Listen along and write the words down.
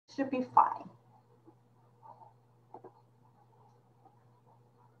Should be fine.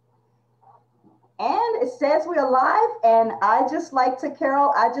 And it says we're live. And I just like to,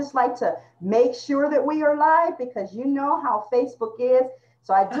 Carol, I just like to make sure that we are live because you know how Facebook is.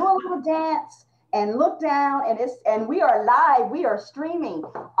 So I do a little dance and look down and we are live. We are streaming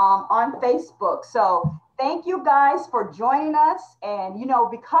on Facebook. So thank you guys for joining us. And, you know,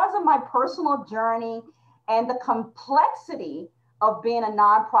 because of my personal journey and the complexity of being a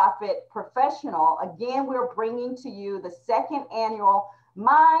nonprofit professional, again, we're bringing to you the second annual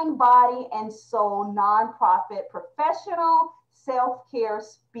Mind, Body, and Soul Nonprofit Professional Self-Care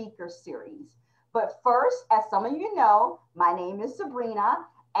Speaker Series. But first, as some of you know, my name is Sabrina,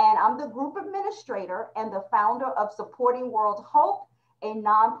 and I'm the group administrator and the founder of Supporting World Hope, a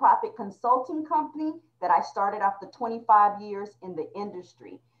nonprofit consulting company that I started after 25 years in the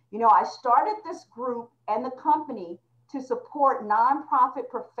industry. You know, I started this group and the company to support nonprofit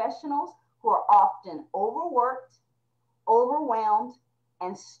professionals who are often overworked, overwhelmed,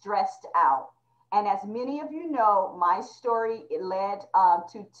 and stressed out. And as many of you know, my story it led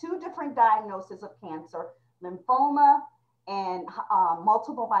to two different diagnoses of cancer, lymphoma and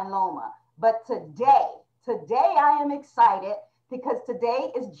multiple myeloma. But today I am excited because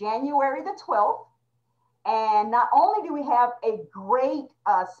today is January the 12th. And not only do we have a great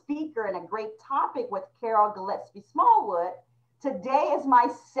speaker and a great topic with Carol Gillespie Smallwood, today is my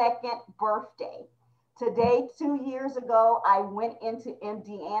second birthday. Today, 2 years ago, I went into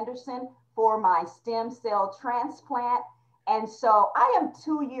MD Anderson for my stem cell transplant. And so I am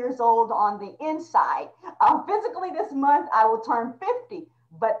 2 years old on the inside. Physically, this month, I will turn 50.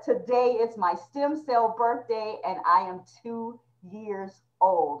 But today is my stem cell birthday, and I am 2 years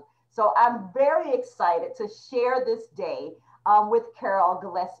old. So I'm very excited to share this day with Carol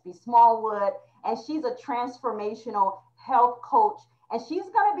Gillespie Smallwood. And she's a transformational health coach. And she's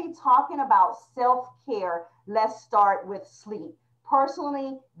going to be talking about self-care. Let's start with sleep.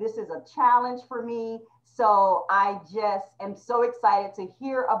 Personally, this is a challenge for me. So I just am so excited to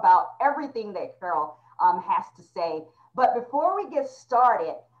hear about everything that Carol has to say. But before we get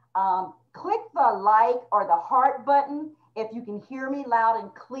started, click the like or the heart button if you can hear me loud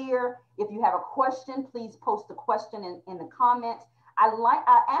and clear. If you have a question, please post the question in the comments. I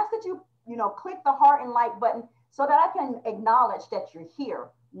ask that you click the heart and like button so that I can acknowledge that you're here,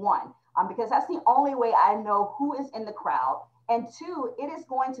 one, because that's the only way I know who is in the crowd. And two, it is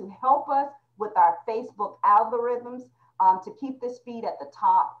going to help us with our Facebook algorithms to keep this feed at the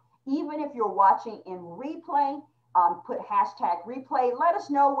top. Even if you're watching in replay, put hashtag replay. Let us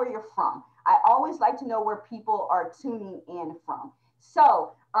know where you're from. I always like to know where people are tuning in from.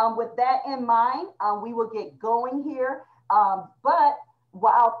 So with that in mind, we will get going here. But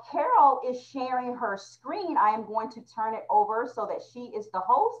while Carol is sharing her screen, I am going to turn it over so that she is the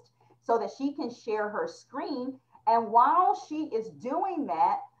host, so that she can share her screen. And while she is doing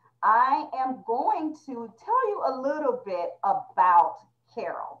that, I am going to tell you a little bit about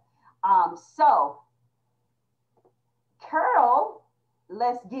Carol. So Carol,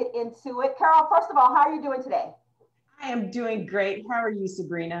 let's get into it. Carol, first of all, how are you doing today? I am doing great. How are you,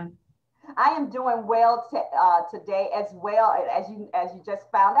 Sabrina? I am doing well today as well. As you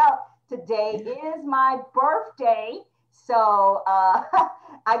just found out, today is my birthday. So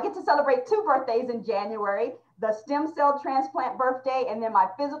I get to celebrate two birthdays in January, the stem cell transplant birthday, and then my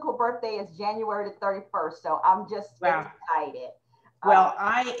physical birthday is January the 31st. So I'm just excited. Well,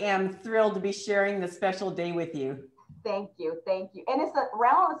 I am thrilled to be sharing this special day with you. Thank you. Thank you. And it's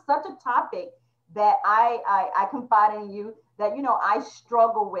around such a topic that I confide in you that, you know, I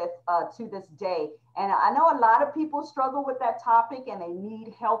struggle with to this day. And I know a lot of people struggle with that topic and they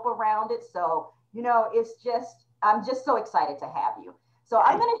need help around it. So, you know, I'm just so excited to have you. So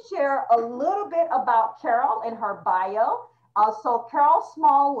I'm going to share a little bit about Carol and her bio. So Carol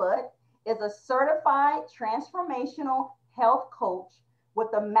Smallwood is a certified transformational health coach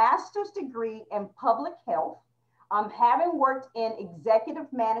with a master's degree in public health. Having worked in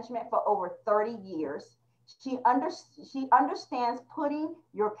executive management for over 30 years, she understands putting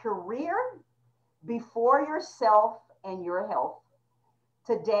your career before yourself and your health.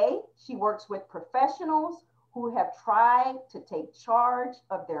 Today, she works with professionals who have tried to take charge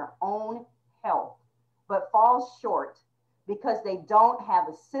of their own health, but fall short because they don't have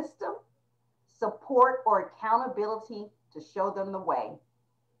a system, support, or accountability to show them the way.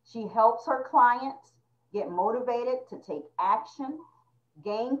 She helps her clients get motivated to take action,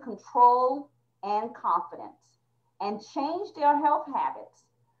 gain control and confidence, and change their health habits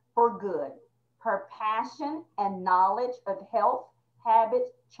for good. Her passion and knowledge of health habit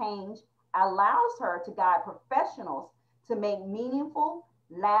change allows her to guide professionals to make meaningful,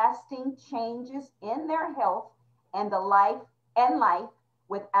 lasting changes in their health and life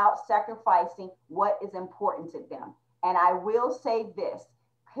without sacrificing what is important to them. And I will say this,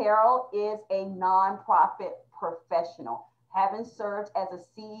 Carol is a nonprofit professional, having served as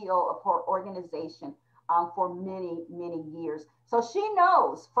a CEO of her organization for many, many years. So she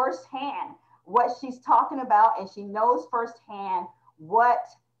knows firsthand what she's talking about, and she knows firsthand what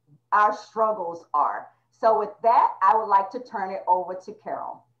our struggles are. So with that, I would like to turn it over to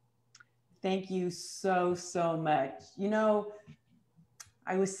Carol. Thank you so, so much. You know,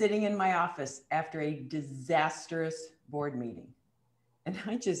 I was sitting in my office after a disastrous board meeting, and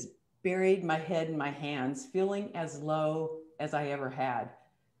I just buried my head in my hands, feeling as low as I ever had.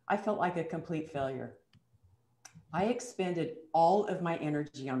 I felt like a complete failure. I expended all of my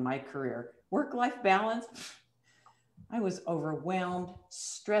energy on my career. Work-life balance, I was overwhelmed,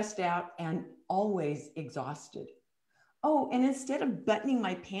 stressed out, and always exhausted. Oh, and instead of buttoning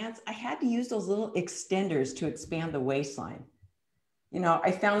my pants, I had to use those little extenders to expand the waistline. You know,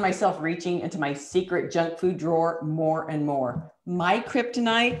 I found myself reaching into my secret junk food drawer more and more. My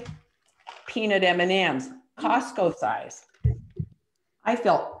kryptonite, peanut M&Ms, Costco size. I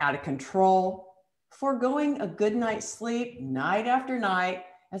felt out of control, foregoing a good night's sleep night after night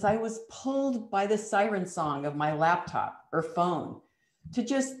as I was pulled by the siren song of my laptop or phone to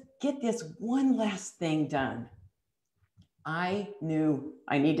just get this one last thing done. I knew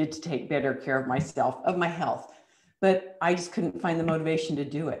I needed to take better care of myself, of my health, but I just couldn't find the motivation to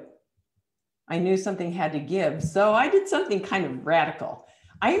do it. I knew something had to give, so I did something kind of radical.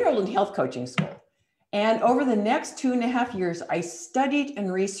 I enrolled in health coaching school. And over the next 2.5 years, I studied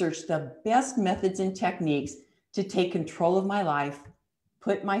and researched the best methods and techniques to take control of my life,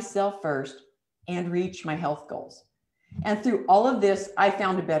 put myself first, and reach my health goals. And through all of this, I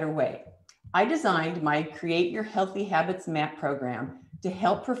found a better way. I designed my Create Your Healthy Habits Map program to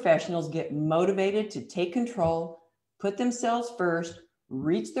help professionals get motivated to take control, put themselves first,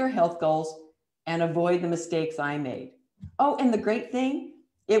 reach their health goals, and avoid the mistakes I made. Oh, and the great thing,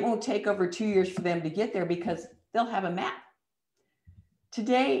 it won't take over 2 years for them to get there because they'll have a map.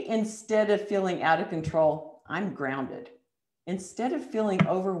 Today, instead of feeling out of control, I'm grounded. Instead of feeling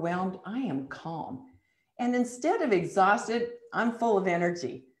overwhelmed, I am calm. And instead of exhausted, I'm full of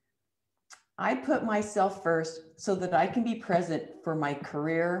energy. I put myself first so that I can be present for my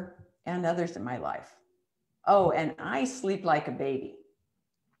career and others in my life. Oh, and I sleep like a baby.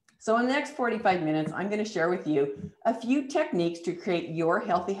 So in the next 45 minutes, I'm going to share with you a few techniques to create your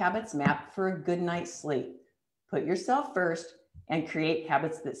healthy habits map for a good night's sleep. Put yourself first and create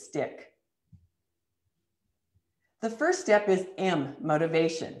habits that stick. The first step is M,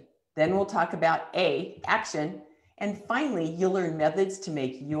 motivation. Then we'll talk about A, action. And finally, you'll learn methods to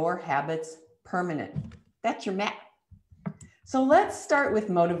make your habits permanent. That's your map. So let's start with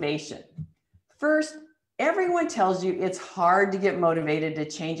motivation. First, everyone tells you it's hard to get motivated to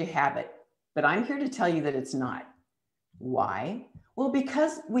change a habit, but I'm here to tell you that it's not. Why? Well,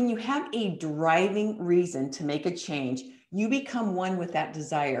 because when you have a driving reason to make a change, you become one with that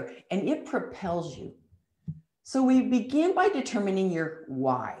desire and it propels you. So we begin by determining your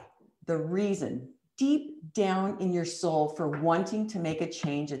why, the reason deep down in your soul for wanting to make a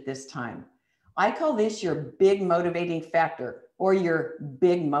change at this time. I call this your big motivating factor or your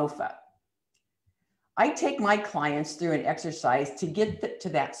big MOFA. I take my clients through an exercise to get to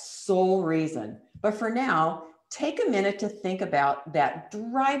that sole reason. But for now, take a minute to think about that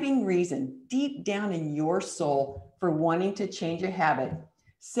driving reason deep down in your soul for wanting to change a habit,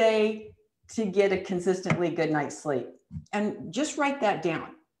 say to get a consistently good night's sleep. And just write that down.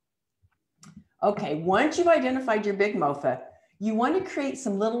 Okay, once you've identified your big MOFA, you want to create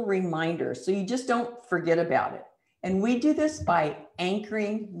some little reminders so you just don't forget about it. And we do this by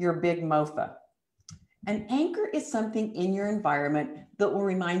anchoring your big MOFA. An anchor is something in your environment that will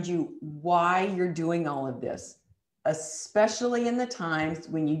remind you why you're doing all of this, especially in the times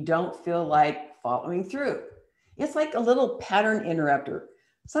when you don't feel like following through. It's like a little pattern interrupter,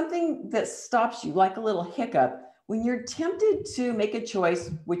 something that stops you like a little hiccup when you're tempted to make a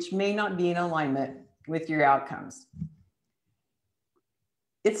choice which may not be in alignment with your outcomes.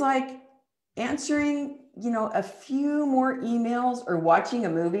 It's like answering a few more emails or watching a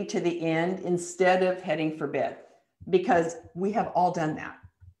movie to the end instead of heading for bed, because we have all done that.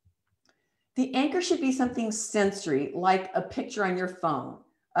 The anchor should be something sensory, like a picture on your phone,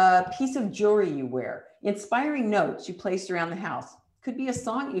 a piece of jewelry you wear, inspiring notes you place around the house, could be a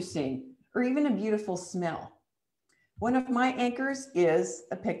song you sing, or even a beautiful smell. One of my anchors is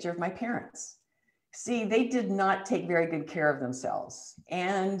a picture of my parents. See, they did not take very good care of themselves,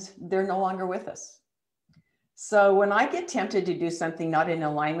 and they're no longer with us. So when I get tempted to do something not in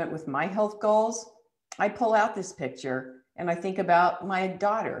alignment with my health goals, I pull out this picture and I think about my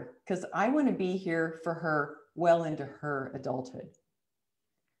daughter, because I want to be here for her well into her adulthood.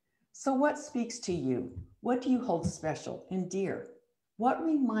 So what speaks to you? What do you hold special and dear? What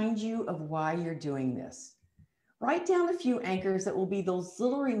reminds you of why you're doing this? Write down a few anchors that will be those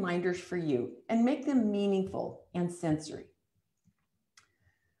little reminders for you and make them meaningful and sensory.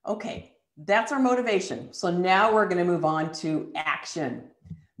 Okay, that's our motivation. So now we're going to move on to action.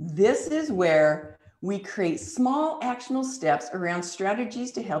 This is where we create small actionable steps around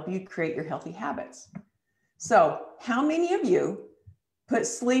strategies to help you create your healthy habits. So how many of you put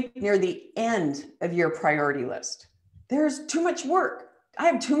sleep near the end of your priority list? There's too much work. I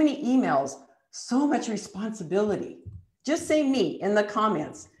have too many emails, so much responsibility. Just say me in the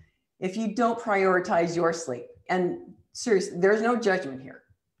comments if you don't prioritize your sleep. And seriously, there's no judgment here.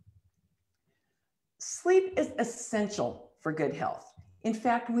 Sleep is essential for good health. In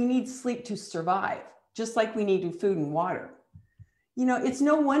fact, we need sleep to survive, just like we need food and water. You know, it's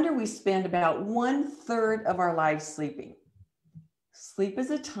no wonder we spend about 1/3 of our lives sleeping. Sleep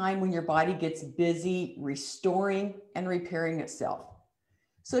is a time when your body gets busy restoring and repairing itself.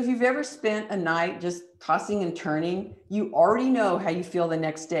 So if you've ever spent a night just tossing and turning, you already know how you feel the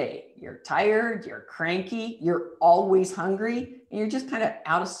next day. You're tired, you're cranky, you're always hungry, and you're just kind of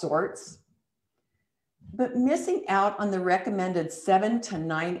out of sorts. But missing out on the recommended 7 to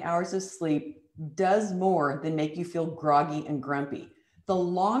 9 hours of sleep does more than make you feel groggy and grumpy. The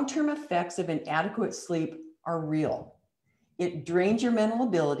long-term effects of inadequate sleep are real. It drains your mental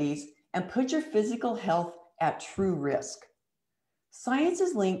abilities and puts your physical health at true risk. Science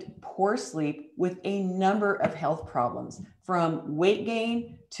has linked poor sleep with a number of health problems, from weight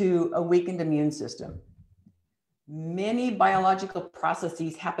gain to a weakened immune system. Many biological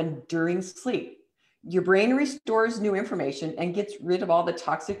processes happen during sleep. Your brain restores new information and gets rid of all the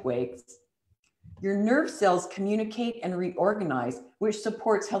toxic waste. Your nerve cells communicate and reorganize, which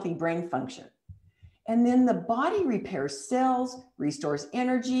supports healthy brain function. And then the body repairs cells, restores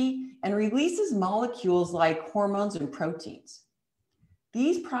energy, and releases molecules like hormones and proteins.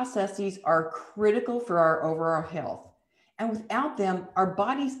 These processes are critical for our overall health, and without them, our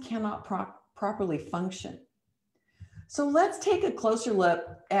bodies cannot properly function. So let's take a closer look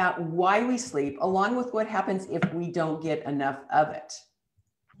at why we sleep, along with what happens if we don't get enough of it.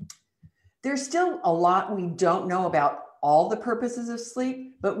 There's still a lot we don't know about all the purposes of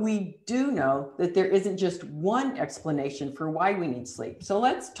sleep, but we do know that there isn't just one explanation for why we need sleep. So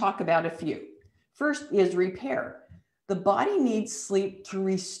let's talk about a few. First is repair. The body needs sleep to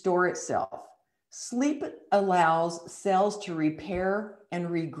restore itself. Sleep allows cells to repair and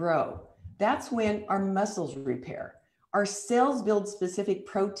regrow. That's when our muscles repair. Our cells build specific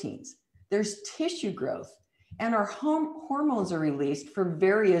proteins. There's tissue growth, and our hormones are released for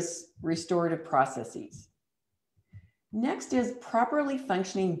various restorative processes. Next is properly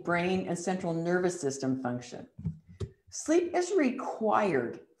functioning brain and central nervous system function. Sleep is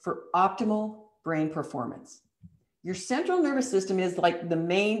required for optimal brain performance. Your central nervous system is like the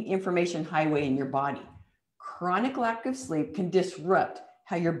main information highway in your body. Chronic lack of sleep can disrupt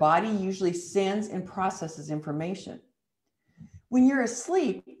how your body usually sends and processes information. When you're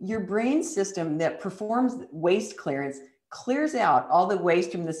asleep, your brain system that performs waste clearance clears out all the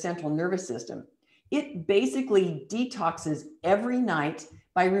waste from the central nervous system. It basically detoxes every night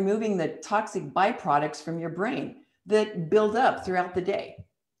by removing the toxic byproducts from your brain that build up throughout the day.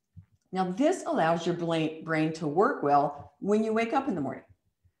 Now, this allows your brain to work well when you wake up in the morning.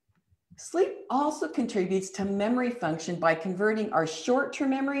 Sleep also contributes to memory function by converting our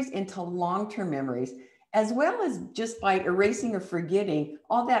short-term memories into long-term memories, as well as just by erasing or forgetting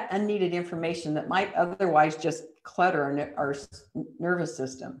all that unneeded information that might otherwise just clutter our nervous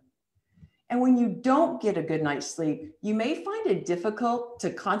system. And when you don't get a good night's sleep, you may find it difficult to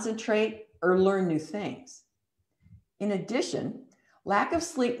concentrate or learn new things. In addition, lack of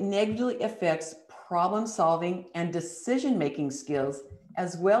sleep negatively affects problem solving and decision-making skills,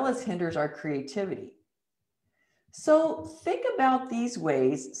 as well as hinders our creativity. So think about these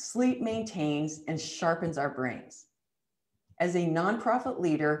ways sleep maintains and sharpens our brains. As a nonprofit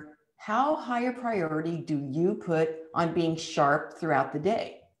leader, how high a priority do you put on being sharp throughout the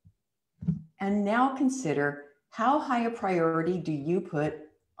day? And now consider, how high a priority do you put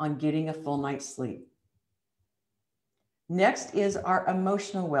on getting a full night's sleep? Next is our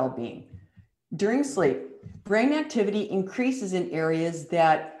emotional well-being. During sleep, brain activity increases in areas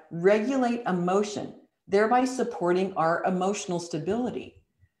that regulate emotion, thereby supporting our emotional stability.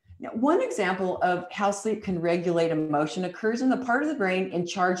 Now, one example of how sleep can regulate emotion occurs in the part of the brain in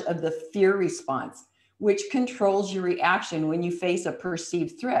charge of the fear response, which controls your reaction when you face a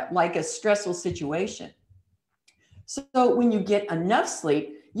perceived threat, like a stressful situation. So when you get enough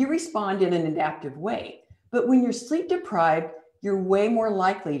sleep, you respond in an adaptive way. But when you're sleep deprived, you're way more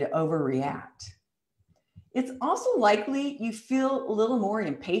likely to overreact. It's also likely you feel a little more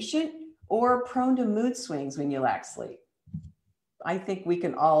impatient or prone to mood swings when you lack sleep. I think we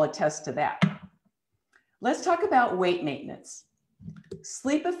can all attest to that. Let's talk about weight maintenance.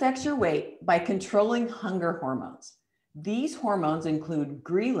 Sleep affects your weight by controlling hunger hormones. These hormones include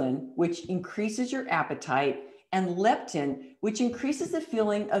ghrelin, which increases your appetite, and leptin, which increases the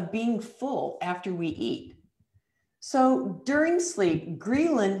feeling of being full after we eat. So during sleep,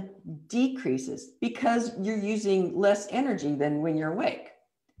 ghrelin decreases because you're using less energy than when you're awake.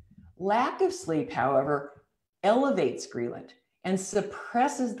 Lack of sleep, however, elevates ghrelin and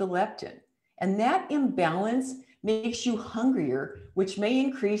suppresses the leptin. And that imbalance makes you hungrier, which may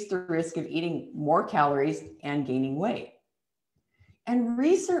increase the risk of eating more calories and gaining weight. And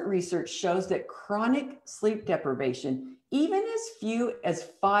recent research shows that chronic sleep deprivation, even as few as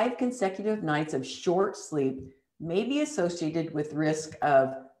 5 consecutive nights of short sleep, may be associated with risk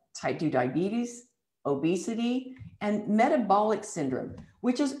of type 2 diabetes, obesity, and metabolic syndrome,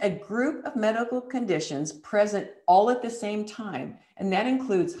 which is a group of medical conditions present all at the same time. And that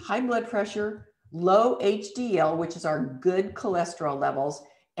includes high blood pressure, low HDL, which is our good cholesterol levels,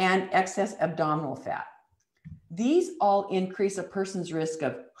 and excess abdominal fat. These all increase a person's risk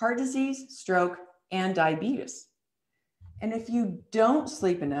of heart disease, stroke, and diabetes. And if you don't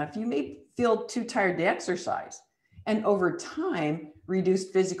sleep enough, you may feel too tired to exercise. And over time,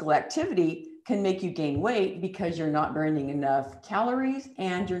 reduced physical activity can make you gain weight because you're not burning enough calories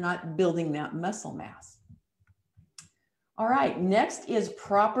and you're not building that muscle mass. All right, next is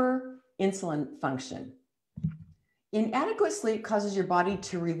proper insulin function. Inadequate sleep causes your body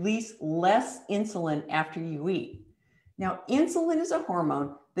to release less insulin after you eat. Now, insulin is a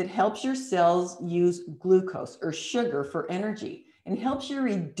hormone that helps your cells use glucose or sugar for energy and helps you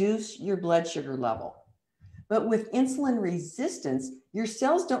reduce your blood sugar level. But with insulin resistance, your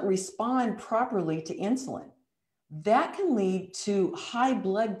cells don't respond properly to insulin. That can lead to high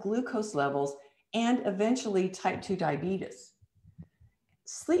blood glucose levels and eventually type 2 diabetes.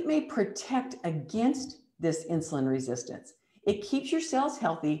 Sleep may protect against this insulin resistance. It keeps your cells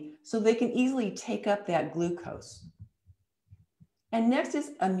healthy so they can easily take up that glucose. And next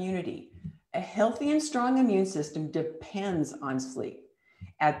is immunity. A healthy and strong immune system depends on sleep.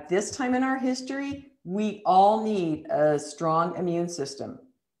 At this time in our history, we all need a strong immune system.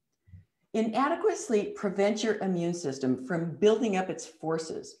 Inadequate sleep prevents your immune system from building up its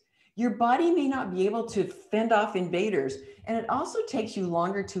forces. Your body may not be able to fend off invaders, and it also takes you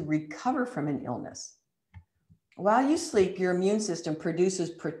longer to recover from an illness. While you sleep, your immune system produces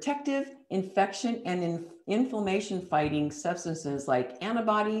protective, infection, and inflammation fighting substances like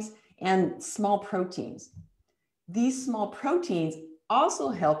antibodies and small proteins. These small proteins also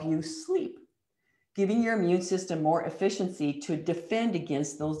help you sleep, giving your immune system more efficiency to defend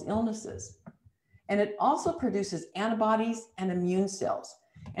against those illnesses. And it also produces antibodies and immune cells.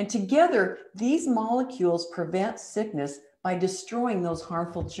 And together, these molecules prevent sickness by destroying those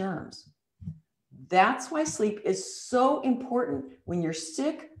harmful germs. That's why sleep is so important when you're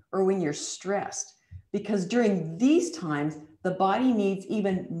sick or when you're stressed, because during these times, the body needs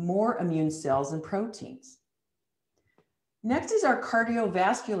even more immune cells and proteins. Next is our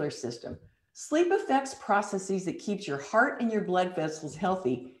cardiovascular system. Sleep affects processes that keeps your heart and your blood vessels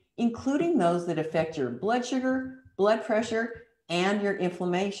healthy, including those that affect your blood sugar, blood pressure, and your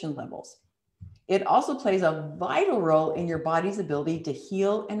inflammation levels. It also plays a vital role in your body's ability to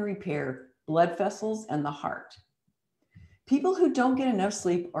heal and repair blood vessels and the heart. People who don't get enough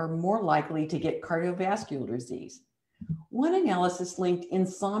sleep are more likely to get cardiovascular disease. One analysis linked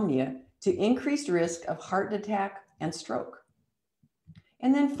insomnia to increased risk of heart attack and stroke.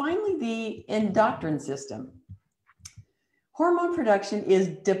 And then finally, the endocrine system. Hormone production is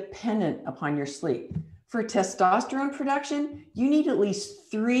dependent upon your sleep. For testosterone production, you need at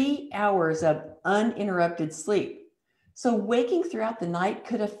least 3 hours of uninterrupted sleep. So waking throughout the night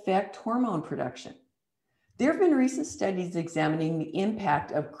could affect hormone production. There have been recent studies examining the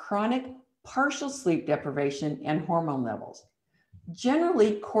impact of chronic partial sleep deprivation and hormone levels.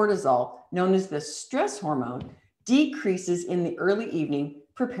 Generally, cortisol, known as the stress hormone, decreases in the early evening,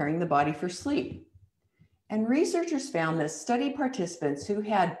 preparing the body for sleep. And researchers found that study participants who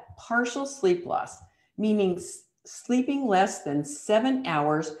had partial sleep loss, meaning sleeping less than 7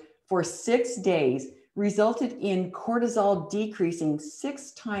 hours for 6 days, resulted in cortisol decreasing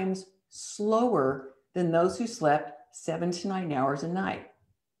 6 times slower than those who slept 7 to 9 hours a night.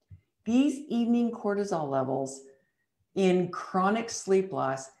 These evening cortisol levels in chronic sleep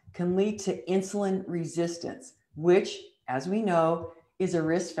loss can lead to insulin resistance, which, as we know, is a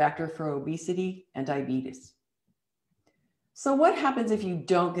risk factor for obesity and diabetes. So what happens if you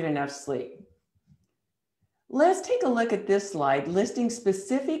don't get enough sleep? Let's take a look at this slide listing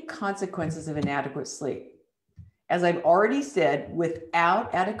specific consequences of inadequate sleep. As I've already said,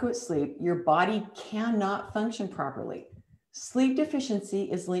 without adequate sleep, your body cannot function properly. Sleep deficiency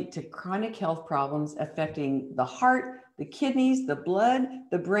is linked to chronic health problems affecting the heart, the kidneys, the blood,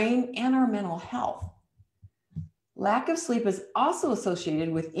 the brain, and our mental health. Lack of sleep is also associated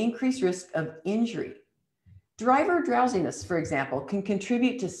with increased risk of injury. Driver drowsiness, for example, can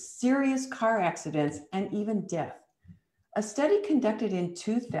contribute to serious car accidents and even death. A study conducted in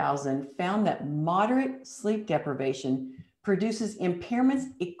 2000 found that moderate sleep deprivation produces impairments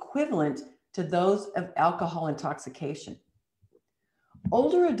equivalent to those of alcohol intoxication.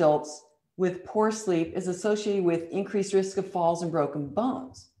 Older adults with poor sleep is associated with increased risk of falls and broken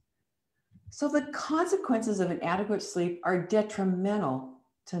bones. So the consequences of inadequate sleep are detrimental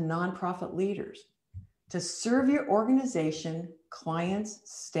to nonprofit leaders. To serve your organization, clients,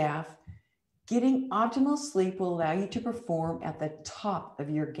 staff, getting optimal sleep will allow you to perform at the top of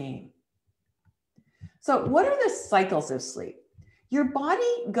your game. So what are the cycles of sleep? Your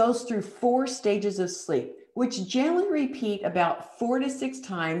body goes through 4 stages of sleep, which generally repeat about 4 to 6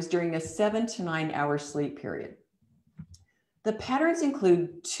 times during a 7 to 9 hour sleep period. The patterns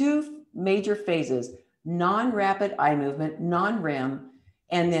include 2 major phases: non-rapid eye movement, non-REM,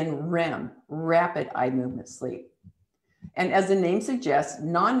 and then REM, rapid eye movement sleep. And as the name suggests,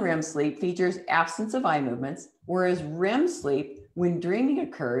 non-REM sleep features absence of eye movements, whereas REM sleep, when dreaming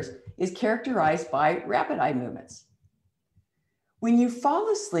occurs, is characterized by rapid eye movements. When you fall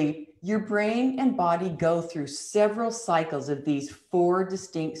asleep, your brain and body go through several cycles of these 4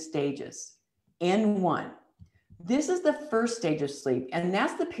 distinct stages. N1. This is the first stage of sleep, and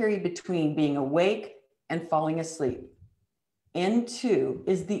that's the period between being awake and falling asleep. N2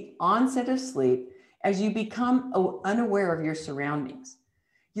 is the onset of sleep as you become unaware of your surroundings.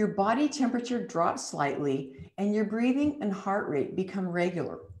 Your body temperature drops slightly and your breathing and heart rate become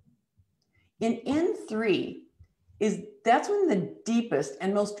regular. In N3 that's when the deepest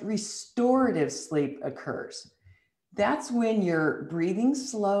and most restorative sleep occurs. That's when your breathing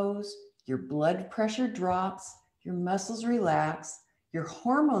slows, your blood pressure drops, your muscles relax, your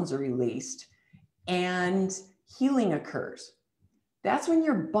hormones are released, and healing occurs. That's when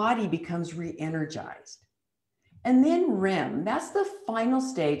your body becomes re-energized. And then REM, that's the final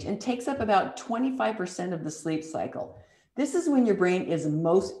stage and takes up about 25% of the sleep cycle. This is when your brain is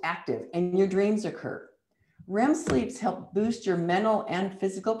most active and your dreams occur. REM sleeps help boost your mental and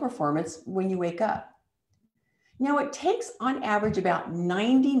physical performance when you wake up. Now, it takes on average about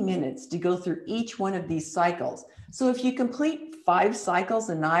 90 minutes to go through each one of these cycles. So if you complete 5 cycles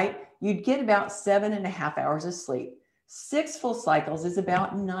a night, you'd get about 7.5 hours of sleep. 6 full cycles is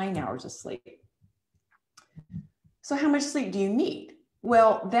about 9 hours of sleep. So how much sleep do you need?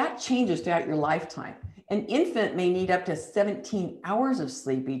 Well, that changes throughout your lifetime. An infant may need up to 17 hours of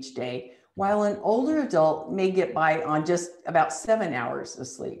sleep each day, while an older adult may get by on just about 7 hours of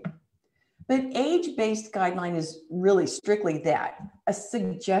sleep. But age-based guideline is really strictly that, a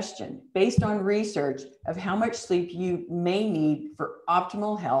suggestion based on research of how much sleep you may need for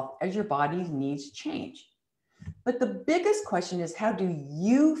optimal health as your body's needs change. But the biggest question is, how do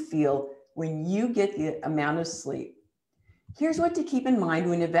you feel when you get the amount of sleep? Here's what to keep in mind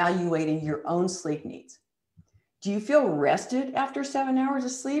when evaluating your own sleep needs. Do you feel rested after 7 hours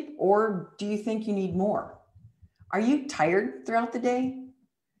of sleep, or do you think you need more? Are you tired throughout the day?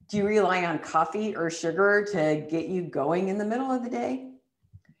 Do you rely on coffee or sugar to get you going in the middle of the day?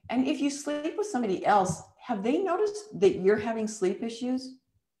 And if you sleep with somebody else, have they noticed that you're having sleep issues?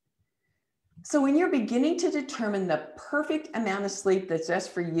 So when you're beginning to determine the perfect amount of sleep that's just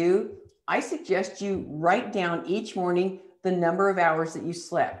for you, I suggest you write down each morning the number of hours that you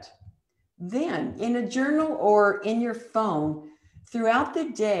slept. Then in a journal or in your phone throughout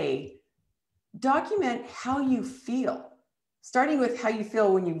the day, document how you feel, starting with how you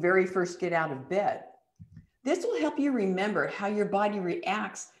feel when you very first get out of bed. This will help you remember how your body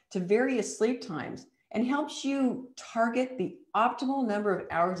reacts to various sleep times and helps you target the optimal number of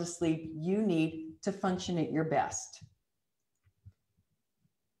hours of sleep you need to function at your best.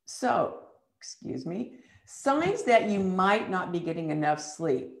 So, signs that you might not be getting enough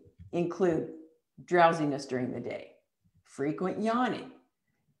sleep include drowsiness during the day, frequent yawning,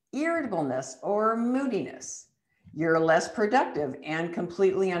 irritableness or moodiness. You're less productive and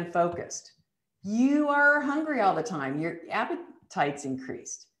completely unfocused. You are hungry all the time. Your appetite's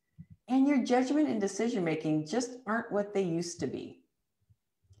increased. and your judgment and decision-making just aren't what they used to be.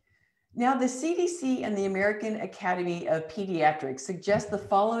 Now, the CDC and the American Academy of Pediatrics suggest the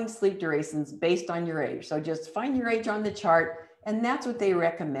following sleep durations based on your age. So just find your age on the chart, and that's what they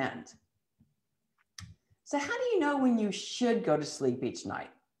recommend. So how do you know when you should go to sleep each night?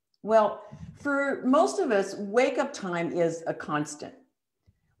 Well, for most of us, wake-up time is a constant.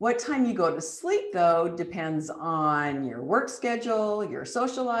 What time you go to sleep, though, depends on your work schedule, your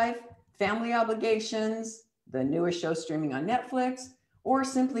social life, family obligations, the newest show streaming on Netflix, or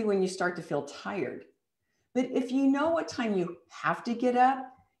simply when you start to feel tired. But if you know what time you have to get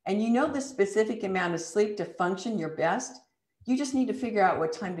up and you know the specific amount of sleep to function your best, you just need to figure out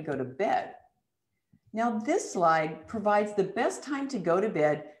what time to go to bed. Now, this slide provides the best time to go to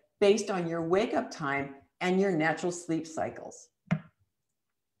bed based on your wake-up time and your natural sleep cycles.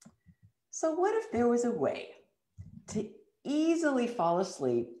 So what if there was a way to easily fall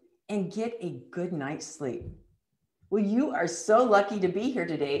asleep and get a good night's sleep? Well, you are so lucky to be here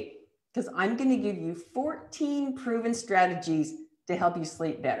today because I'm going to give you 14 proven strategies to help you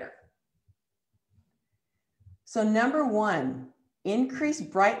sleep better. So number one, increase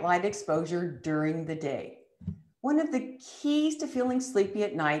bright light exposure during the day. One of the keys to feeling sleepy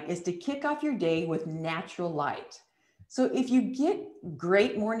at night is to kick off your day with natural light. So if you get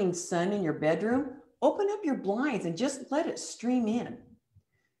great morning sun in your bedroom, open up your blinds and just let it stream in.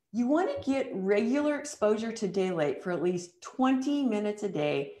 You want to get regular exposure to daylight for at least 20 minutes a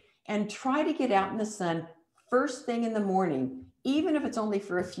day and try to get out in the sun first thing in the morning, even if it's only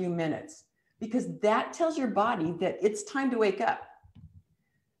for a few minutes, because that tells your body that it's time to wake up.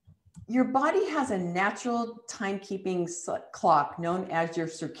 Your body has a natural timekeeping clock known as your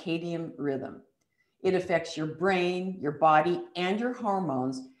circadian rhythm. It affects your brain, your body, and your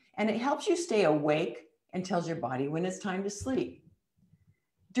hormones, and it helps you stay awake and tells your body when it's time to sleep.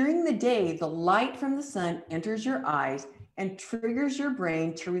 During the day, the light from the sun enters your eyes and triggers your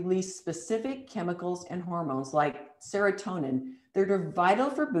brain to release specific chemicals and hormones like serotonin that are vital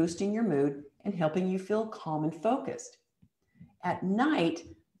for boosting your mood and helping you feel calm and focused. At night,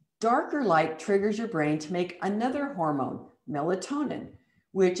 darker light triggers your brain to make another hormone, melatonin,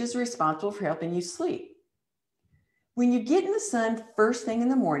 which is responsible for helping you sleep. When you get in the sun first thing in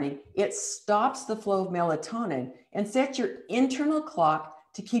the morning, it stops the flow of melatonin and sets your internal clock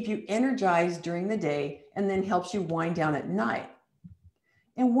to keep you energized during the day and then helps you wind down at night.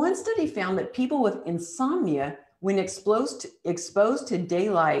 And one study found that people with insomnia, when exposed to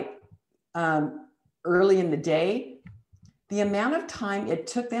daylight early in the day, the amount of time it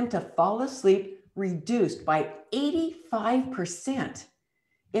took them to fall asleep reduced by 85%.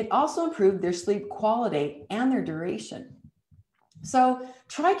 It also improved their sleep quality and their duration. So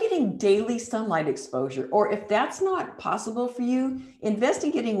try getting daily sunlight exposure, or if that's not possible for you, invest in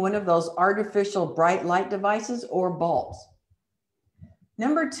getting one of those artificial bright light devices or bulbs.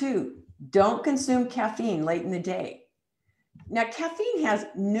 Number two, don't consume caffeine late in the day. Now, caffeine has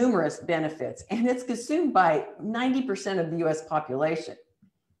numerous benefits, and it's consumed by 90% of the US population.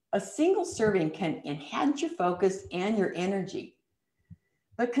 A single serving can enhance your focus and your energy.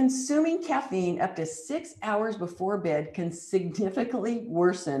 But consuming caffeine up to 6 hours before bed can significantly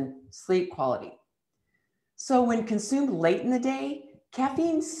worsen sleep quality. So when consumed late in the day,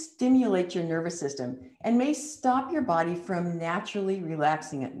 caffeine stimulates your nervous system and may stop your body from naturally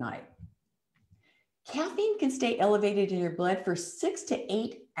relaxing at night. Caffeine can stay elevated in your blood for 6 to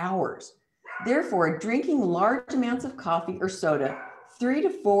 8 hours. Therefore, drinking large amounts of coffee or soda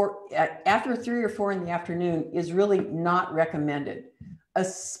after 3 or 4 in the afternoon is really not recommended,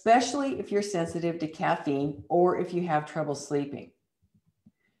 especially if you're sensitive to caffeine or if you have trouble sleeping.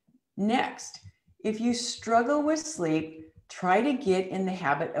 Next, if you struggle with sleep, try to get in the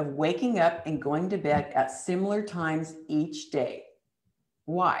habit of waking up and going to bed at similar times each day.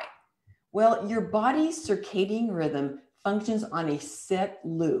 Why? Well, your body's circadian rhythm functions on a set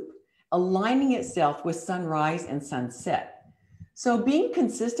loop, aligning itself with sunrise and sunset. So being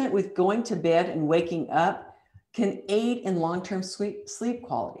consistent with going to bed and waking up can aid in long-term sleep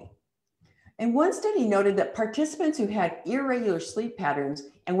quality. And one study noted that participants who had irregular sleep patterns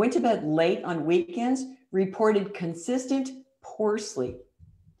and went to bed late on weekends reported consistent poor sleep.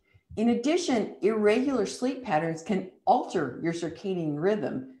 In addition, irregular sleep patterns can alter your circadian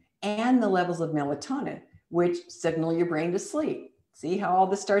rhythm and the levels of melatonin, which signal your brain to sleep. See how all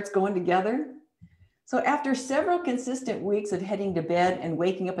this starts going together? So after several consistent weeks of heading to bed and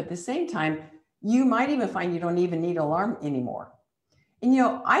waking up at the same time, you might even find you don't even need an alarm anymore. And you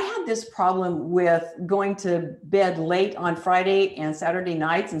know, I had this problem with going to bed late on Friday and Saturday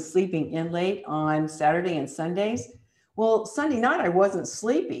nights and sleeping in late on Saturday and Sundays. Well, Sunday night I wasn't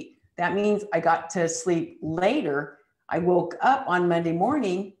sleepy. That means I got to sleep later. I woke up on Monday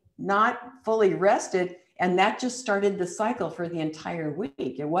morning, not fully rested, and that just started the cycle for the entire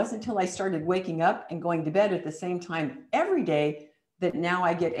week. It wasn't until I started waking up and going to bed at the same time every day that now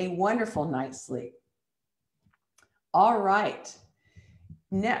I get a wonderful night's sleep. All right.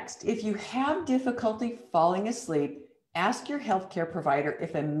 Next, if you have difficulty falling asleep, ask your healthcare provider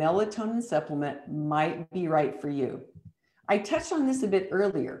if a melatonin supplement might be right for you. I touched on this a bit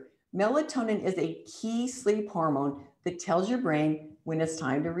earlier. Melatonin is a key sleep hormone that tells your brain when it's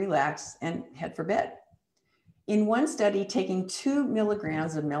time to relax and head for bed. In one study, taking 2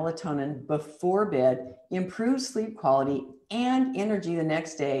 milligrams of melatonin before bed improved sleep quality and energy the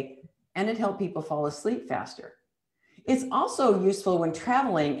next day, and it helped people fall asleep faster. It's also useful when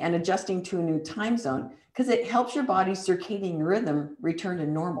traveling and adjusting to a new time zone because it helps your body's circadian rhythm return to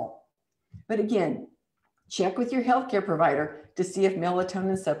normal. But again, check with your healthcare provider to see if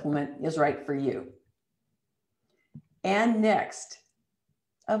melatonin supplement is right for you. And next,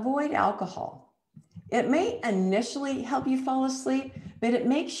 avoid alcohol. It may initially help you fall asleep, but it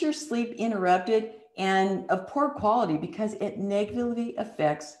makes your sleep interrupted and of poor quality because it negatively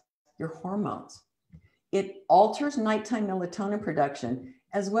affects your hormones. It alters nighttime melatonin production,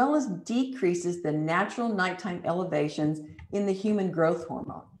 as well as decreases the natural nighttime elevations in the human growth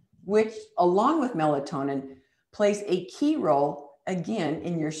hormone, which, along with melatonin, plays a key role, again,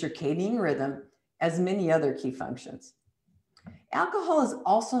 in your circadian rhythm, as many other key functions. Alcohol is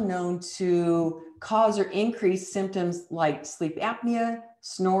also known to cause or increase symptoms like sleep apnea,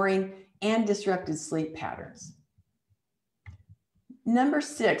 snoring, and disrupted sleep patterns. Number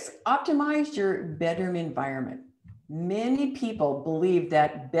 6, optimize your bedroom environment. Many people believe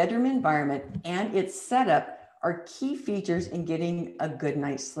that bedroom environment and its setup are key features in getting a good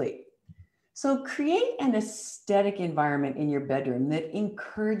night's sleep. So create an aesthetic environment in your bedroom that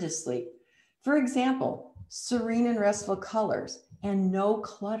encourages sleep. For example, serene and restful colors and no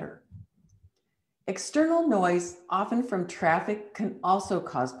clutter. External noise, often from traffic, can also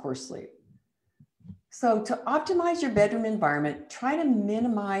cause poor sleep. So to optimize your bedroom environment, try to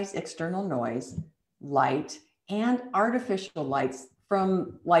minimize external noise, light, and artificial lights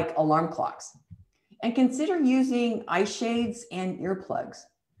from like alarm clocks. And consider using eye shades and earplugs.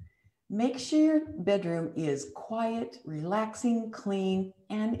 Make sure your bedroom is quiet, relaxing, clean,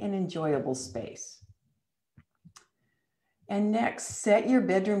 and an enjoyable space. And next, set your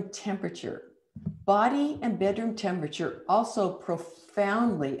bedroom temperature. Body and bedroom temperature also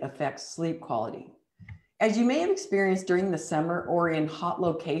profoundly affects sleep quality. As you may have experienced during the summer or in hot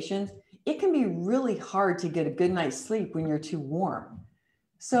locations, it can be really hard to get a good night's sleep when you're too warm.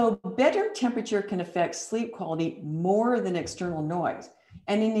 So bedroom temperature can affect sleep quality more than external noise,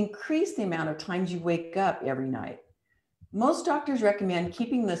 and it increases the amount of times you wake up every night. Most doctors recommend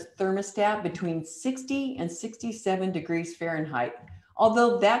keeping the thermostat between 60 and 67 degrees Fahrenheit,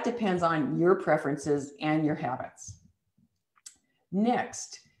 although that depends on your preferences and your habits.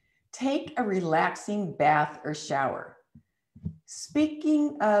 Next, take a relaxing bath or shower.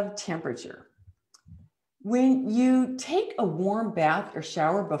 Speaking of temperature, when you take a warm bath or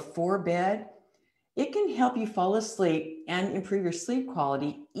shower before bed, it can help you fall asleep and improve your sleep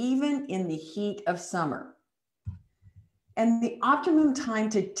quality even in the heat of summer. And the optimum time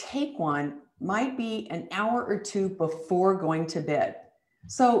to take one might be an hour or two before going to bed.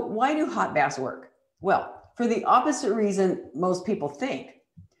 So why do hot baths work? Well, for the opposite reason most people think.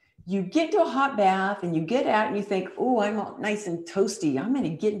 You get into a hot bath and you get out and you think, oh, I'm all nice and toasty. I'm going to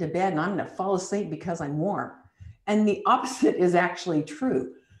get into bed and I'm going to fall asleep because I'm warm. And the opposite is actually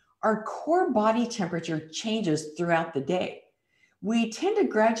true. Our core body temperature changes throughout the day. We tend to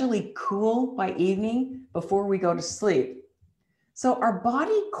gradually cool by evening before we go to sleep. So our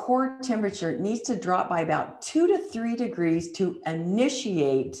body core temperature needs to drop by about 2 to 3 degrees to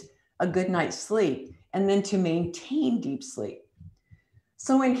initiate a good night's sleep and then to maintain deep sleep.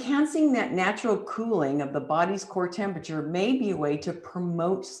 So enhancing that natural cooling of the body's core temperature may be a way to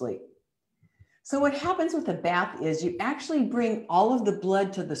promote sleep. So what happens with a bath is you actually bring all of the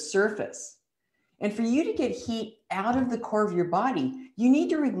blood to the surface. And for you to get heat out of the core of your body, you need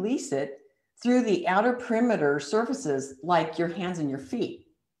to release it through the outer perimeter surfaces like your hands and your feet.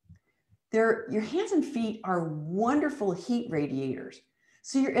 Your hands and feet are wonderful heat radiators.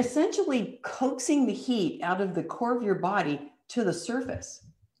 So you're essentially coaxing the heat out of the core of your body to the surface.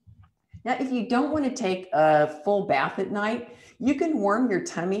 Now, if you don't want to take a full bath at night, you can warm your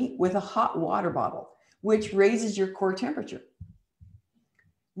tummy with a hot water bottle, which raises your core temperature.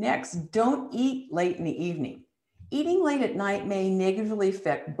 Next, don't eat late in the evening. Eating late at night may negatively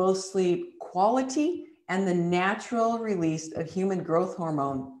affect both sleep quality and the natural release of human growth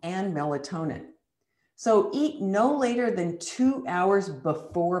hormone and melatonin. So eat no later than 2 hours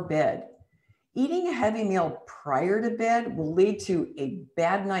before bed. Eating a heavy meal prior to bed will lead to a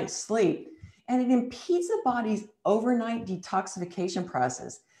bad night's sleep, and it impedes the body's overnight detoxification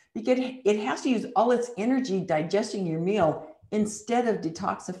process because it has to use all its energy digesting your meal instead of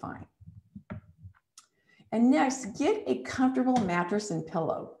detoxifying. And next, get a comfortable mattress and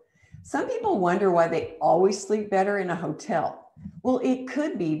pillow. Some people wonder why they always sleep better in a hotel. Well, it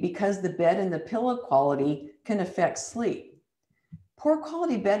could be because the bed and the pillow quality can affect sleep. Poor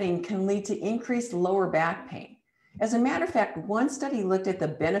quality bedding can lead to increased lower back pain. As a matter of fact, one study looked at the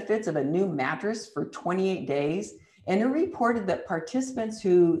benefits of a new mattress for 28 days, and it reported that participants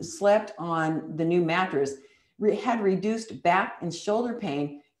who slept on the new mattress had reduced back and shoulder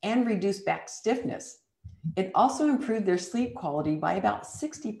pain and reduced back stiffness. It also improved their sleep quality by about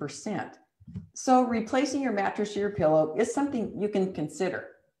 60%. So replacing your mattress or your pillow is something you can consider.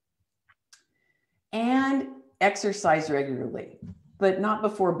 And exercise regularly, but not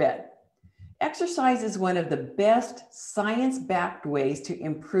before bed. Exercise is one of the best science-backed ways to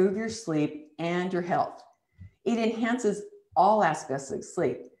improve your sleep and your health. It enhances all aspects of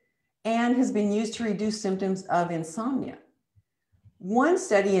sleep and has been used to reduce symptoms of insomnia. One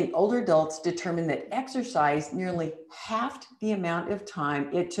study in older adults determined that exercise nearly halved the amount of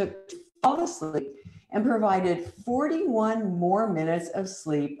time it took to fall asleep and provided 41 more minutes of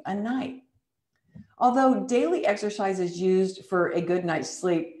sleep a night. Although daily exercise is used for a good night's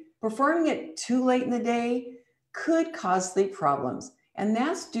sleep, performing it too late in the day could cause sleep problems, and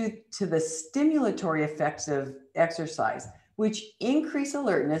that's due to the stimulatory effects of exercise, which increase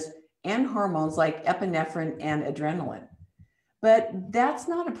alertness and hormones like epinephrine and adrenaline. But that's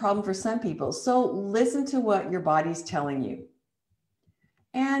not a problem for some people. So listen to what your body's telling you.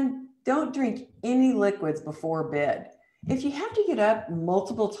 And don't drink any liquids before bed. If you have to get up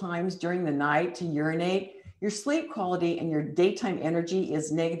multiple times during the night to urinate, your sleep quality and your daytime energy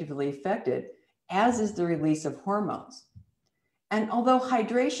is negatively affected, as is the release of hormones. And although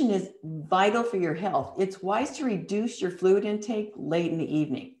hydration is vital for your health, it's wise to reduce your fluid intake late in the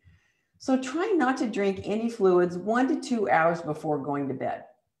evening. So try not to drink any fluids 1 to 2 hours before going to bed.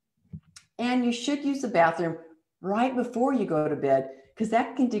 And you should use the bathroom right before you go to bed, because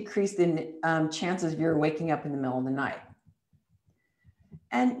that can decrease the chances of your waking up in the middle of the night.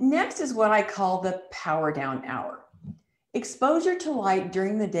 And next is what I call the power down hour. Exposure to light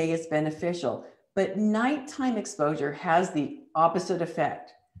during the day is beneficial, but nighttime exposure has the opposite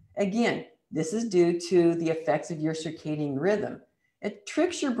effect. Again, this is due to the effects of your circadian rhythm. It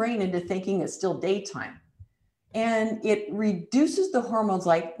tricks your brain into thinking it's still daytime. And it reduces the hormones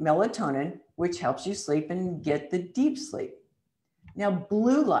like melatonin, which helps you sleep and get the deep sleep. Now,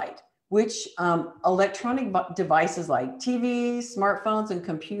 blue light, which electronic devices like TVs, smartphones, and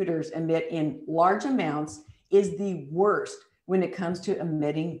computers emit in large amounts, is the worst when it comes to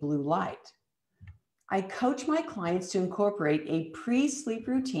emitting blue light. I coach my clients to incorporate a pre-sleep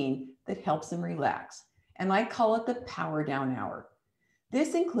routine that helps them relax, and I call it the power down hour.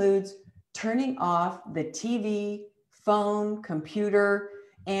 This includes turning off the TV, phone, computer,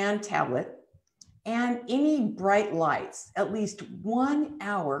 and tablet, and any bright lights at least 1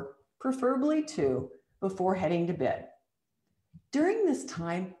 hour, preferably 2, before heading to bed. During this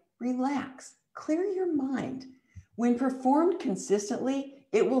time, relax, clear your mind. When performed consistently,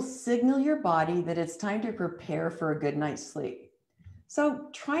 it will signal your body that it's time to prepare for a good night's sleep. So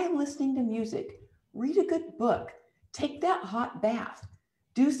try listening to music, read a good book, take that hot bath,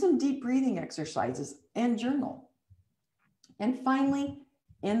 do some deep breathing exercises, and journal. And finally,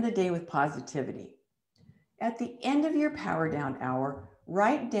 end the day with positivity. At the end of your power down hour,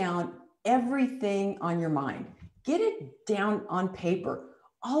 write down everything on your mind. Get it down on paper,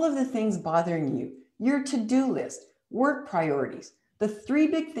 all of the things bothering you, your to-do list, work priorities, the 3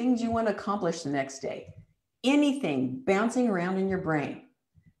 big things you want to accomplish the next day, anything bouncing around in your brain.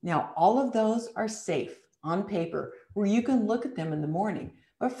 Now, all of those are safe on paper where you can look at them in the morning,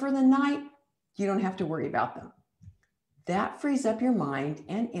 but for the night, you don't have to worry about them. That frees up your mind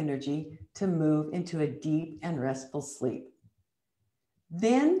and energy to move into a deep and restful sleep.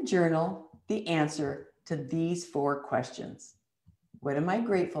 Then journal the answer to these 4 questions. What am I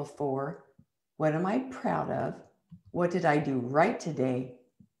grateful for? What am I proud of? What did I do right today?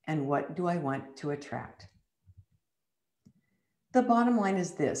 And what do I want to attract? The bottom line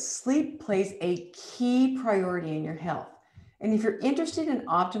is this: sleep plays a key priority in your health. And if you're interested in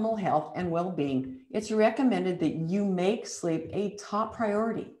optimal health and well-being, it's recommended that you make sleep a top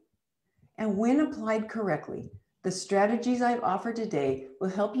priority. And when applied correctly, the strategies I've offered today will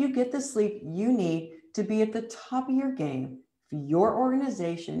help you get the sleep you need to be at the top of your game for your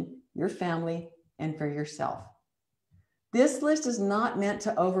organization, your family, and for yourself. This list is not meant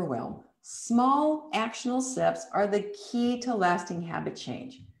to overwhelm. Small actionable steps are the key to lasting habit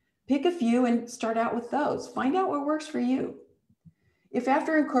change. Pick a few and start out with those. Find out what works for you. If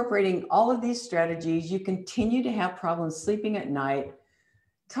after incorporating all of these strategies, you continue to have problems sleeping at night,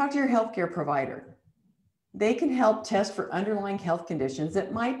 talk to your healthcare provider. They can help test for underlying health conditions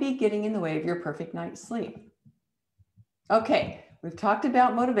that might be getting in the way of your perfect night's sleep. Okay, we've talked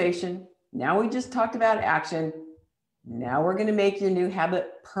about motivation. Now we just talked about action. Now we're going to make your new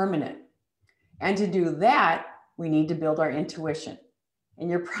habit permanent. And to do that, we need to build our intuition. And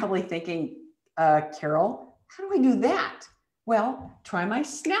you're probably thinking, Carol, how do I do that? Well, try my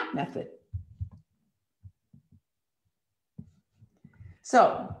SNAP method.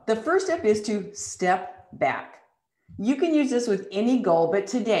 So the first step is to step back. You can use this with any goal, but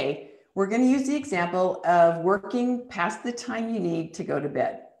today we're going to use the example of working past the time you need to go to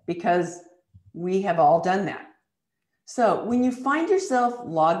bed, because we have all done that. So when you find yourself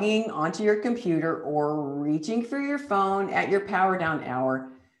logging onto your computer or reaching for your phone at your power down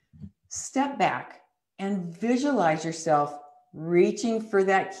hour, step back and visualize yourself reaching for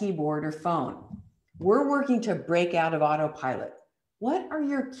that keyboard or phone. We're working to break out of autopilot. What are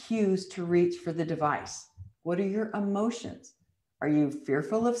your cues to reach for the device? What are your emotions? Are you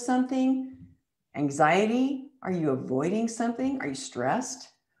fearful of something? Anxiety? Are you avoiding something? Are you stressed?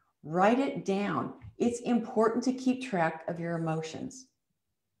 Write it down. It's important to keep track of your emotions.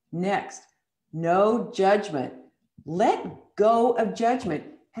 Next, no judgment. Let go of judgment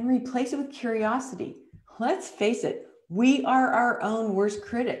and replace it with curiosity. Let's face it, we are our own worst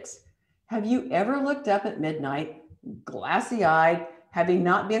critics. Have you ever looked up at midnight, glassy-eyed, having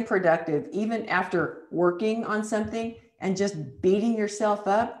not been productive even after working on something, and just beating yourself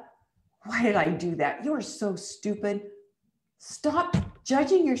up? Why did I do that? You're so stupid. Stop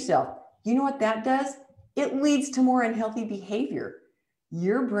judging yourself. You know what that does? It leads to more unhealthy behavior.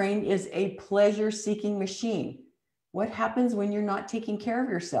 Your brain is a pleasure-seeking machine. What happens when you're not taking care of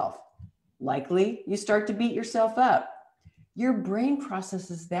yourself? Likely, you start to beat yourself up. Your brain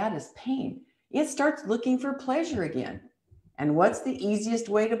processes that as pain. It starts looking for pleasure again. And what's the easiest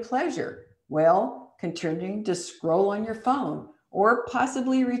way to pleasure? Well, continuing to scroll on your phone, or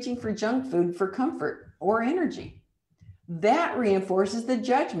possibly reaching for junk food for comfort or energy. That reinforces the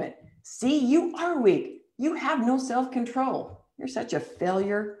judgment. See, you are weak. You have no self-control. You're such a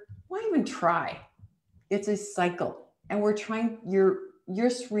failure. Why even try? It's a cycle, and you're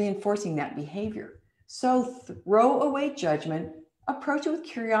just reinforcing that behavior. So throw away judgment, approach it with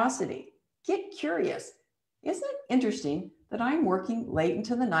curiosity. Get curious. Isn't it interesting that I'm working late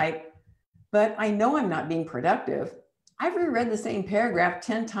into the night, but I know I'm not being productive? I've reread the same paragraph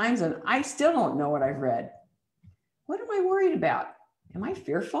 10 times and I still don't know what I've read. What am I worried about? Am I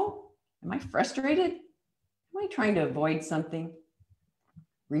fearful? Am I frustrated? Am I trying to avoid something?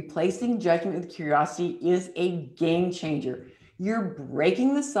 Replacing judgment with curiosity is a game changer. You're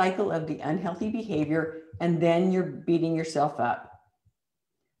breaking the cycle of the unhealthy behavior, and then you're beating yourself up.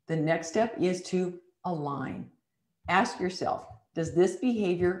 The next step is to align. Ask yourself, does this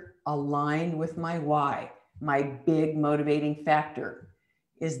behavior align with my why, my big motivating factor?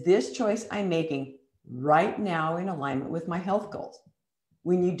 Is this choice I'm making right now in alignment with my health goals?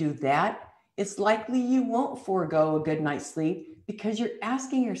 When you do that, it's likely you won't forego a good night's sleep, because you're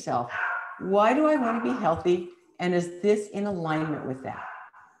asking yourself, why do I want to be healthy? And is this in alignment with that?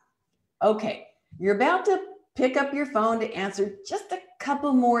 Okay, you're about to pick up your phone to answer just a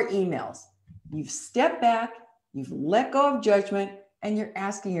couple more emails. You've stepped back, you've let go of judgment, and you're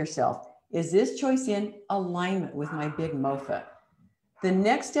asking yourself, is this choice in alignment with my big MOFA? The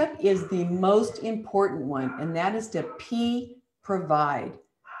next step is the most important one, and that is to provide.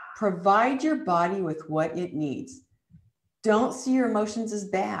 Provide your body with what it needs. Don't see your emotions as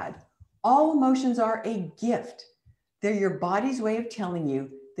bad. All emotions are a gift. They're your body's way of telling you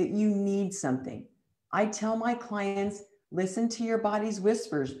that you need something. I tell my clients, listen to your body's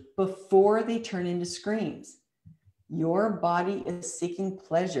whispers before they turn into screams. Your body is seeking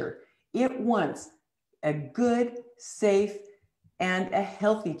pleasure. It wants a good, safe, and a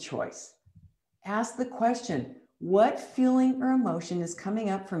healthy choice. Ask the question, what feeling or emotion is coming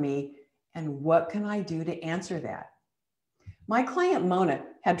up for me, and what can I do to answer that? My client Mona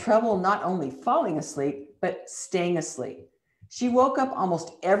had trouble not only falling asleep, but staying asleep. She woke up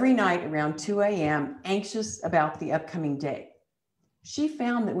almost every night around 2 a.m., anxious about the upcoming day. She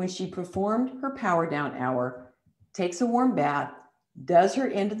found that when she performed her power down hour, takes a warm bath, does her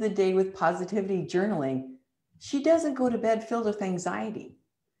end of the day with positivity journaling, she doesn't go to bed filled with anxiety.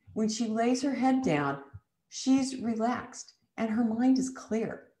 When she lays her head down, she's relaxed and her mind is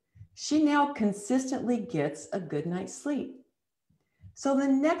clear. She now consistently gets a good night's sleep. So the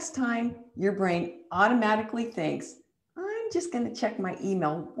next time your brain automatically thinks, I'm just going to check my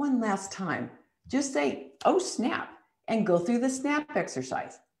email one last time, just say, oh, snap, and go through the snap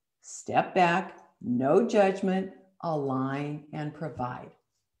exercise. Step back, no judgment, align, and provide.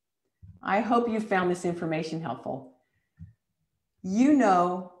 I hope you found this information helpful. You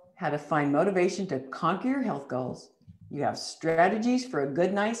know how to find motivation to conquer your health goals. You have strategies for a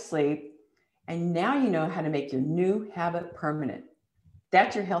good night's sleep. And now you know how to make your new habit permanent.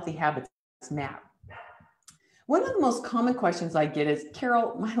 That's your healthy habits map. One of the most common questions I get is,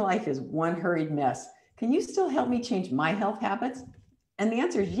 Carol, my life is one hurried mess. Can you still help me change my health habits? And the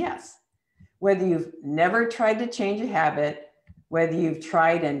answer is yes. Whether you've never tried to change a habit, whether you've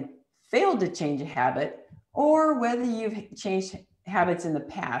tried and failed to change a habit, or whether you've changed habits in the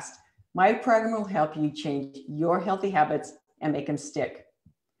past, my program will help you change your healthy habits and make them stick.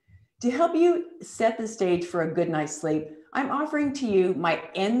 To help you set the stage for a good night's sleep, I'm offering to you my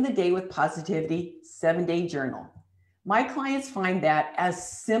End the Day with Positivity 7-day journal. My clients find that,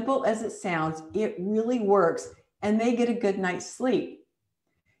 as simple as it sounds, it really works and they get a good night's sleep.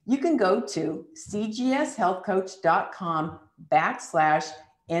 You can go to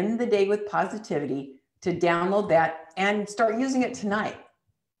cgshealthcoach.com/End the Day with Positivity to download that and start using it tonight.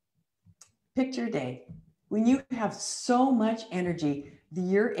 Picture a day when you have so much energy that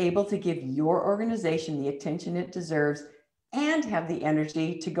you're able to give your organization the attention it deserves and have the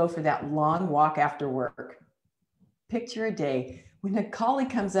energy to go for that long walk after work. Picture a day when a colleague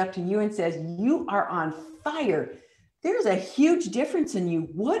comes up to you and says, you are on fire. There's a huge difference in you.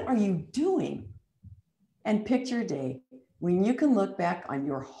 What are you doing? And picture a day when you can look back on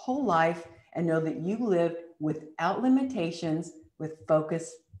your whole life and know that you live without limitations, with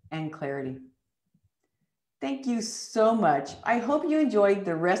focus and clarity. Thank you so much. I hope you enjoyed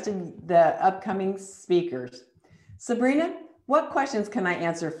the rest of the upcoming speakers. Sabrina, what questions can I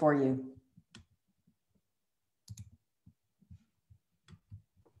answer for you?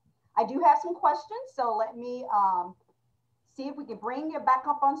 I do have some questions, so let me see if we can bring you back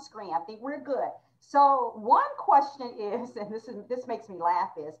up on screen. I think we're good. So one question is, and this makes me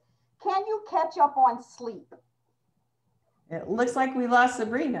laugh, is, can you catch up on sleep? It looks like we lost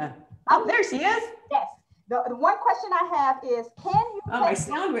Sabrina. Oh, there she is. Yes. The one question I have is, can you? Oh, my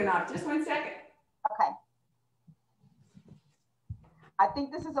sound went off. Just 1 second. Okay. I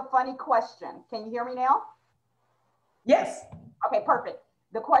think this is a funny question. Can you hear me now? Yes. Okay, perfect.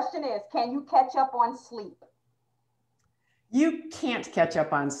 The question is, can you catch up on sleep? You can't catch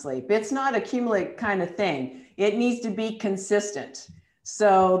up on sleep. It's not a cumulative kind of thing. It needs to be consistent.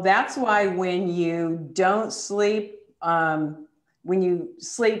 So that's why when you don't sleep, when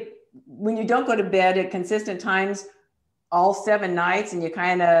you don't go to bed at consistent times all 7 nights, and you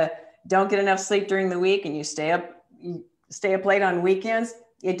kind of don't get enough sleep during the week, and you stay up late on weekends,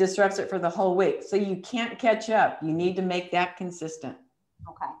 it disrupts it for the whole week. So you can't catch up. You need to make that consistent.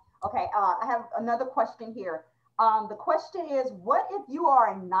 Okay. I have another question here. The question is, what if you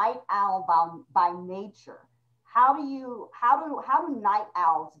are a night owl by nature? How do night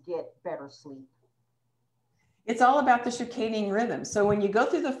owls get better sleep? It's all about the circadian rhythm. So when you go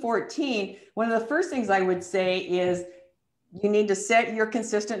through the 14, one of the first things I would say is you need to set your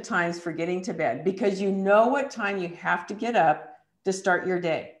consistent times for getting to bed, because you know what time you have to get up to start your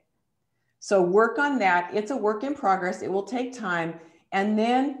day. So work on that. It's a work in progress. It will take time. And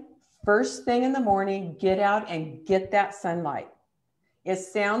then first thing in the morning, get out and get that sunlight. It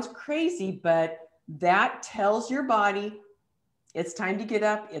sounds crazy, but that tells your body it's time to get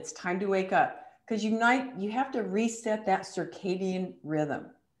up. It's time to wake up. Because you have to reset that circadian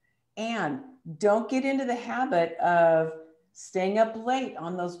rhythm. And don't get into the habit of staying up late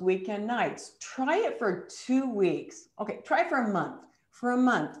on those weekend nights. Try it for 2 weeks. Okay, try for a month. For a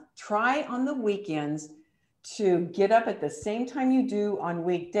month, try on the weekends to get up at the same time you do on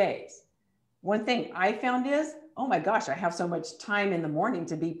weekdays. One thing I found is, oh my gosh, I have so much time in the morning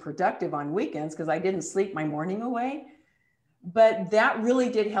to be productive on weekends because I didn't sleep my morning away. But that really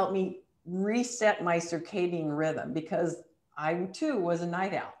did help me reset my circadian rhythm, because I too was a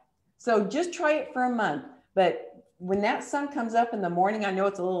night owl. So just try it for a month. But when that sun comes up in the morning, I know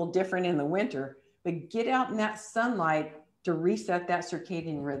it's a little different in the winter, but get out in that sunlight to reset that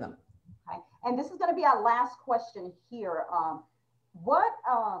circadian rhythm. Okay. And this is going to be our last question here.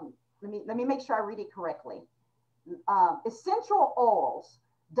 Let me make sure I read it correctly. Essential oils,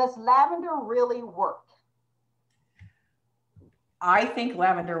 does lavender really work? I think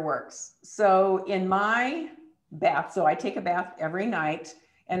lavender works. So in my bath, so I take a bath every night,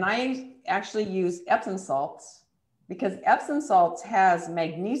 And I actually use Epsom salts because Epsom salts has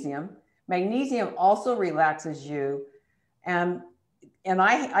magnesium. Magnesium also relaxes you. And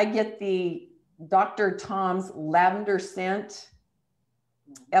I get the Dr. Tom's lavender scent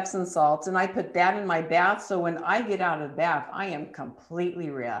Epsom salts, and I put that in my bath. So when I get out of the bath, I am completely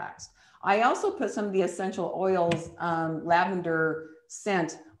relaxed. I also put some of the essential oils, lavender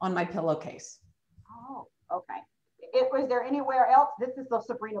scent on my pillowcase. Oh, okay. Was there anywhere else? This is the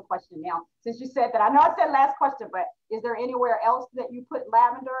Sabrina question now. Since you said that, I know I said last question, but is there anywhere else that you put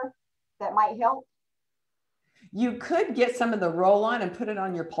lavender that might help? You could get some of the roll-on and put it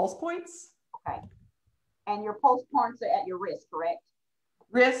on your pulse points. Okay. And your pulse points are at your wrist, correct?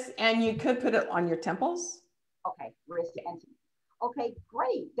 Wrists, and you could put it on your temples. Okay, wrist and temples. Okay,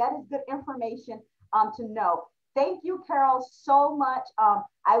 great. That is good information to know. Thank you, Carol, so much.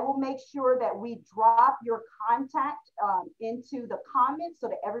 I will make sure that we drop your contact into the comments so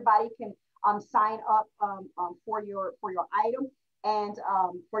that everybody can sign up for your item and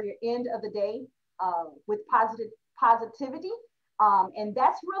for your end of the day with positivity. And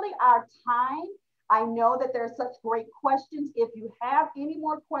that's really our time. I know that there are such great questions. If you have any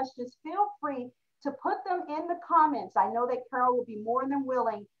more questions, feel free to put them in the comments. I know that Carol will be more than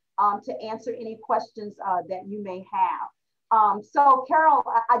willing to answer any questions that you may have. So Carol,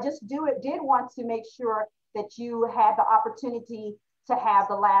 I just did want to make sure that you had the opportunity to have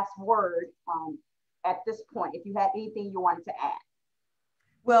the last word at this point, if you had anything you wanted to add.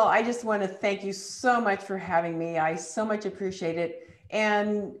 Well, I just want to thank you so much for having me. I so much appreciate it.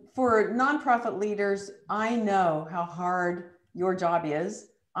 And for nonprofit leaders, I know how hard your job is.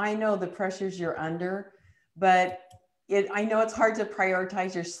 I know the pressures you're under, but I know it's hard to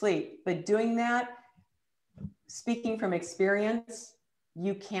prioritize your sleep, but doing that, speaking from experience,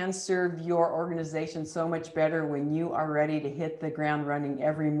 you can serve your organization so much better when you are ready to hit the ground running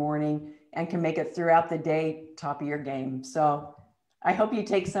every morning and can make it throughout the day, top of your game. So I hope you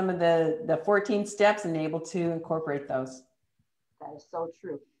take some of the 14 steps and able to incorporate those. That is so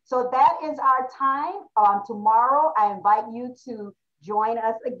true. So that is our time. Tomorrow, I invite you to join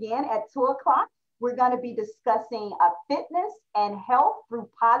us again at 2 o'clock. We're going to be discussing fitness and health through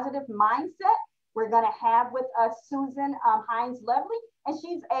positive mindset. We're going to have with us Susan Hines-Lovely, and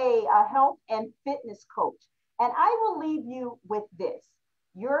she's a health and fitness coach. And I will leave you with this.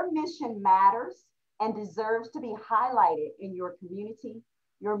 Your mission matters and deserves to be highlighted in your community.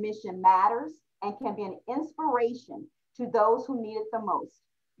 Your mission matters and can be an inspiration to those who need it the most.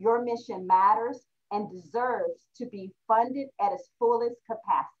 Your mission matters and deserves to be funded at its fullest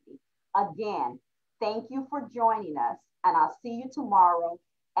capacity. Again, thank you for joining us, and I'll see you tomorrow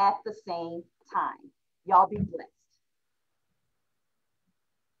at the same time. Y'all be blessed.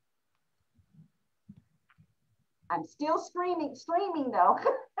 I'm still streaming though.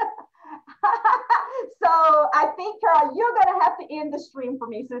 So I think, Carol, you're going to have to end the stream for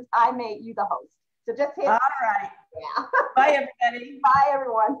me since I made you the host. So just hit. All right. Yeah. Bye, everybody. Bye,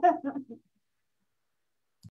 everyone.